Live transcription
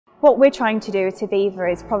What we're trying to do at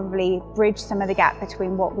Aviva is probably bridge some of the gap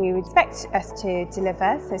between what we would expect us to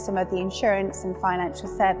deliver, so some of the insurance and financial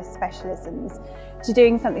service specialisms, to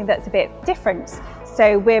doing something that's a bit different.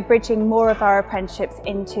 So we're bridging more of our apprenticeships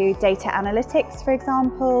into data analytics, for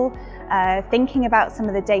example, thinking about some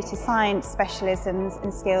of the data science specialisms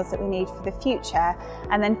and skills that we need for the future,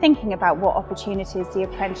 and then thinking about what opportunities the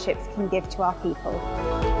apprenticeships can give to our people.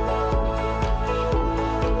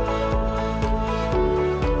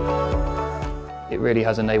 It really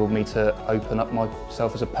has enabled me to open up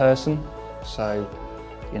myself as a person. So,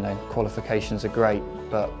 you know, qualifications are great,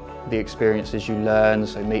 but the experiences you learn,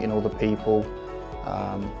 so meeting all the people,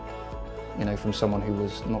 you know, from someone who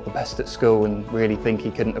was not the best at school and really think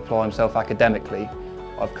he couldn't apply himself academically,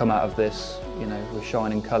 I've come out of this, you know, with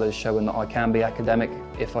shining colours, showing that I can be academic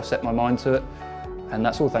if I set my mind to it, and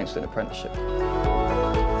that's all thanks to an apprenticeship.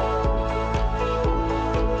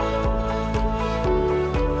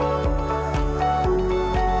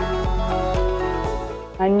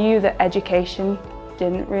 I knew that education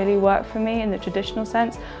didn't really work for me in the traditional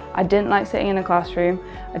sense. I didn't like sitting in a classroom.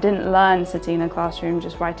 I didn't learn sitting in a classroom,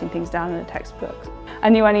 just writing things down in a textbook. I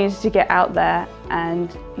knew I needed to get out there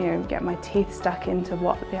and, you know, get my teeth stuck into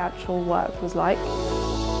what the actual work was like.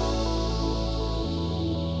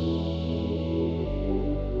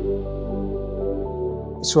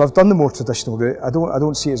 So I've done the more traditional route. I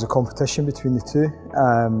don't see it as a competition between the two.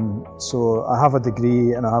 So I have a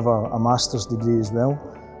degree and I have a master's degree as well.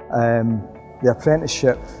 The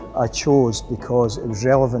apprenticeship I chose because it was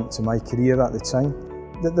relevant to my career at the time.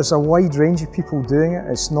 There's a wide range of people doing it.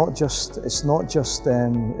 It's not just school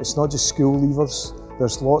leavers.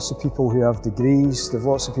 There's lots of people who have degrees. There's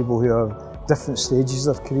lots of people who are different stages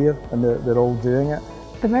of their career, and they're all doing it.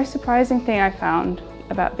 The most surprising thing I found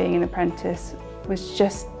about being an apprentice was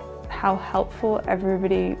just how helpful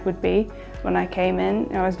everybody would be when I came in.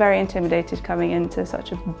 You know, I was very intimidated coming into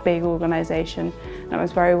such a big organisation, and I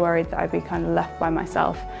was very worried that I'd be kind of left by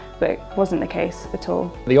myself, but it wasn't the case at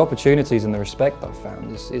all. The opportunities and the respect I've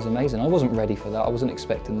found is amazing. I wasn't ready for that, I wasn't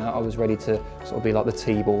expecting that. I was ready to sort of be like the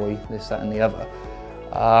T-boy, this, that and the other.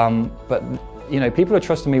 But you know, people are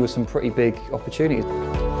trusting me with some pretty big opportunities.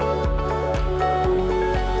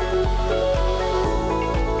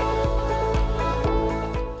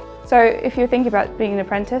 So if you're thinking about being an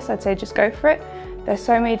apprentice, I'd say just go for it. There's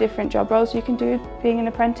so many different job roles you can do being an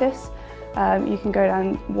apprentice. You can go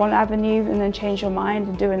down one avenue and then change your mind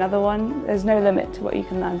and do another one. There's no limit to what you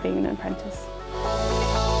can learn being an apprentice.